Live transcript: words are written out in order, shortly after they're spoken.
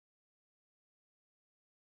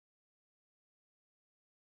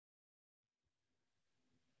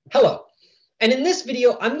Hello, and in this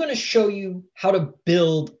video, I'm going to show you how to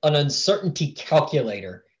build an uncertainty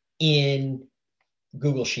calculator in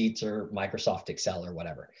Google Sheets or Microsoft Excel or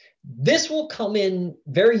whatever. This will come in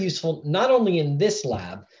very useful, not only in this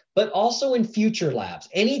lab, but also in future labs.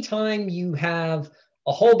 Anytime you have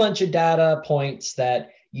a whole bunch of data points that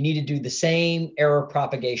you need to do the same error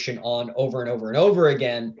propagation on over and over and over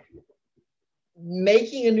again,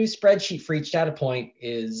 making a new spreadsheet for each data point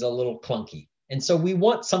is a little clunky. And so we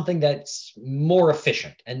want something that's more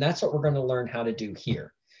efficient. And that's what we're going to learn how to do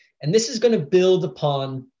here. And this is going to build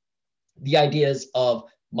upon the ideas of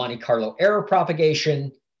Monte Carlo error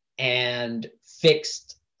propagation and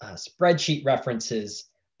fixed spreadsheet references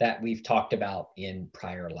that we've talked about in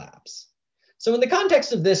prior labs. So in the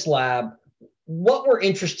context of this lab, what we're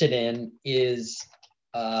interested in is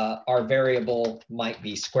our variable might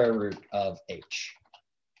be square root of h.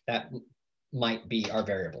 That might be our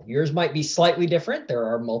variable. Yours might be slightly different. There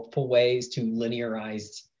are multiple ways to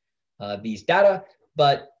linearize these data,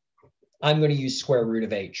 but I'm going to use square root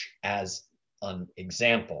of h as an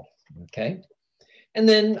example, okay? And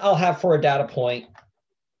then I'll have for a data point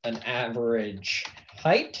an average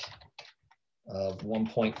height of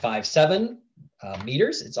 1.57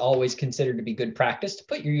 meters. It's always considered to be good practice to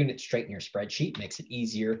put your units straight in your spreadsheet. Makes it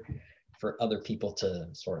easier for other people to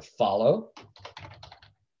sort of follow.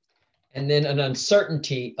 And then an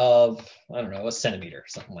uncertainty of, I don't know, a centimeter,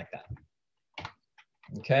 something like that.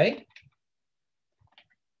 Okay.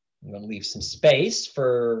 I'm going to leave some space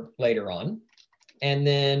for later on. And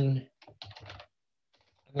then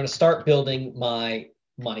I'm going to start building my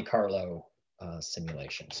Monte Carlo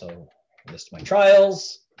simulation. So list my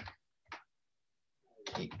trials.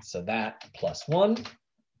 So that plus 1.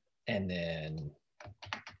 And then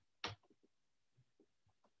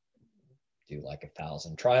do like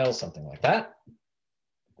 1,000 trials, something like that.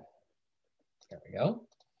 There we go.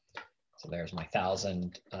 So there's my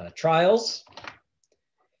 1,000 trials.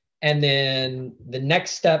 And then the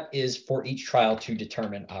next step is for each trial to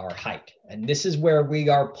determine our height. And this is where we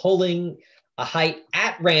are pulling a height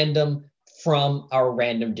at random from our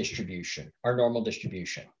random distribution, our normal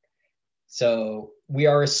distribution. So we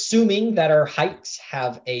are assuming that our heights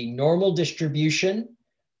have a normal distribution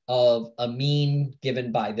of a mean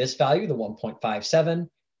given by this value, the 1.57,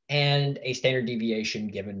 and a standard deviation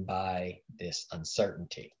given by this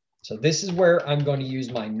uncertainty. So this is where I'm going to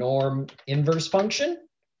use my norm inverse function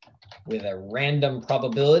with a random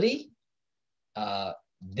probability,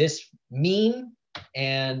 this mean,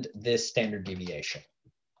 and this standard deviation.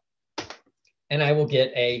 And I will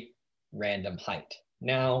get a random height.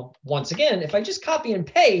 Now, once again, if I just copy and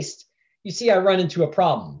paste, you see I run into a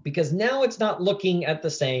problem because now it's not looking at the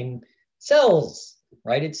same cells,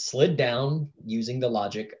 right? It's slid down using the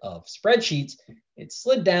logic of spreadsheets. It's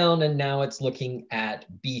slid down and now it's looking at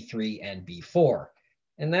B3 and B4.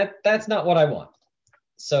 And that's not what I want.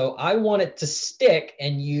 So I want it to stick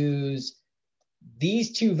and use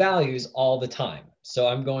these two values all the time. So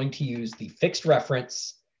I'm going to use the fixed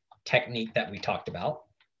reference technique that we talked about.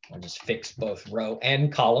 I'll just fix both row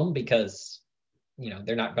and column because, you know,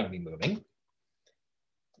 they're not going to be moving.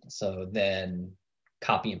 So then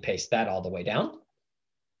copy and paste that all the way down.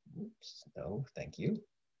 Oops, no, thank you.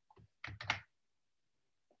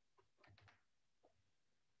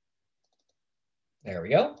 There we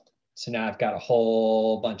go. So now I've got a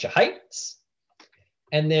whole bunch of heights.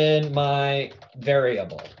 And then my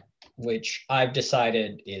variable, which I've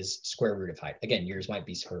decided is square root of height. Again, yours might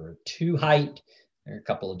be square root 2 height. There are a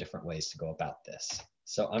couple of different ways to go about this.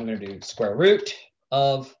 So I'm going to do square root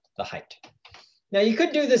of the height. Now you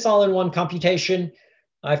could do this all in one computation.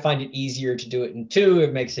 I find it easier to do it in two.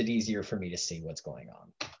 It makes it easier for me to see what's going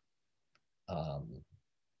on.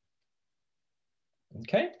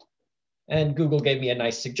 Okay. And Google gave me a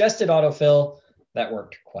nice suggested autofill that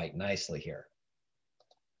worked quite nicely here.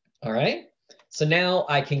 All right. So now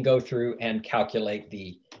I can go through and calculate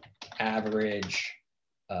the average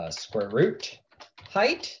square root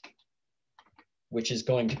height, which is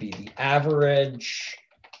going to be the average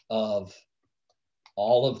of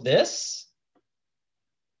all of this,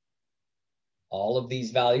 all of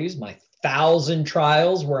these values, my 1,000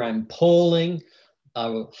 trials where I'm pulling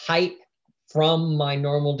a height from my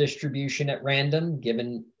normal distribution at random,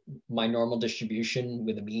 given my normal distribution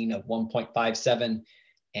with a mean of 1.57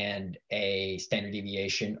 and a standard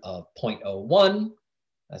deviation of 0.01.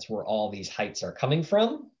 That's where all these heights are coming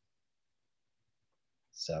from.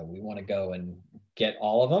 So we want to go and get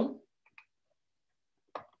all of them.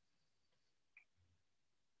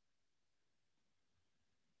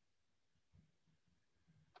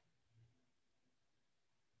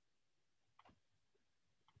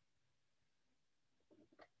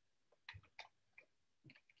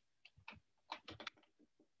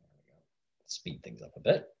 speed things up a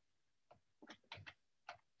bit.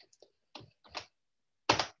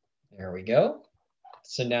 There we go.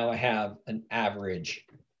 So now I have an average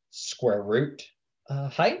square root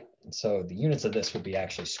height. And so the units of this would be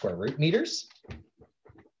actually square root meters.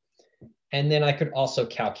 And then I could also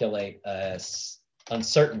calculate a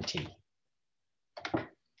uncertainty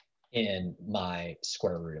in my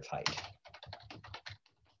square root of height,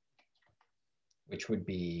 which would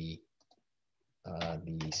be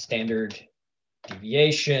the standard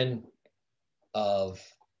deviation of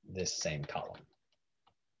this same column.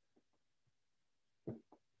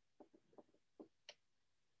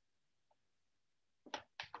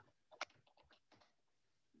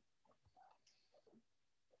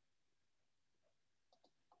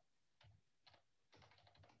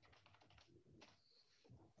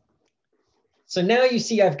 So now you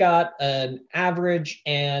see I've got an average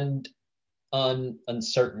and an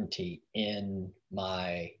uncertainty in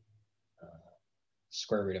my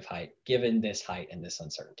square root of height, given this height and this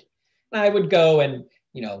uncertainty. And I would go and,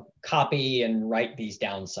 copy and write these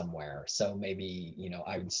down somewhere. So maybe,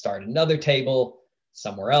 I would start another table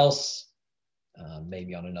somewhere else,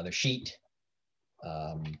 maybe on another sheet.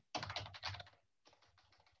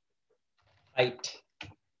 Height,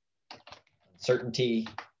 uncertainty,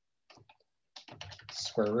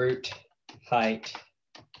 square root, height,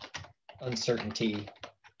 uncertainty,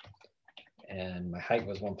 and my height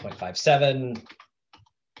was 1.57,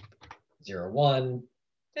 0, 1,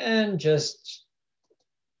 and just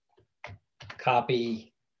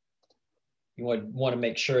copy. You would want to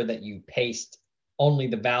make sure that you paste only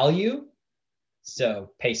the value.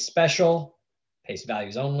 So paste special, paste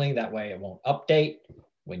values only, that way it won't update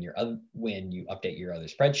when you update your other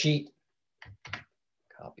spreadsheet.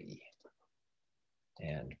 Copy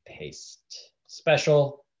and paste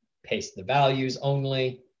special, paste the values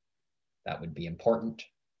only. That would be important.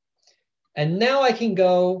 And now I can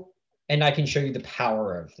go and I can show you the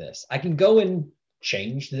power of this. I can go and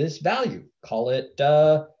change this value, call it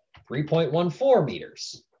 3.14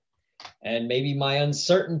 meters. And maybe my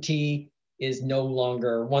uncertainty is no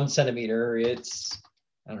longer 1 centimeter, it's,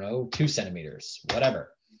 2 centimeters,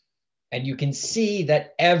 whatever. And you can see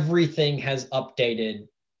that everything has updated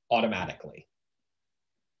automatically.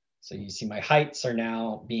 So you see my heights are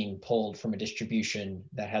now being pulled from a distribution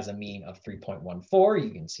that has a mean of 3.14.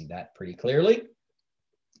 You can see that pretty clearly.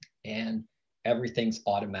 And everything's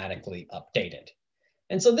automatically updated.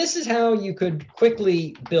 And so this is how you could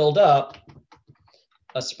quickly build up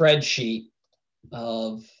a spreadsheet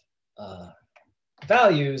of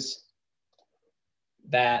values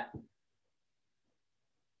that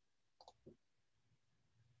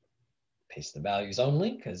paste the values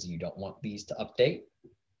only because you don't want these to update.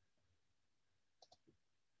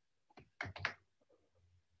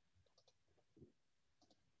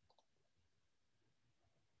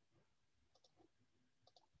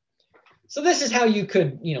 So this is how you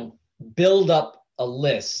could, build up a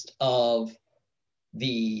list of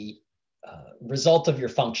the result of your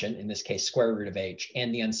function, in this case, square root of h,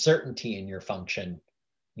 and the uncertainty in your function,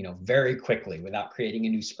 very quickly without creating a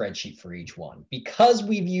new spreadsheet for each one. Because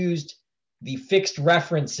we've used the fixed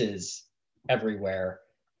references everywhere,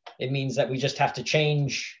 it means that we just have to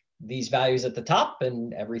change these values at the top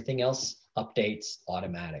and everything else updates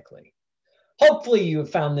automatically. Hopefully you have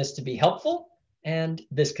found this to be helpful, and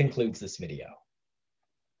this concludes this video.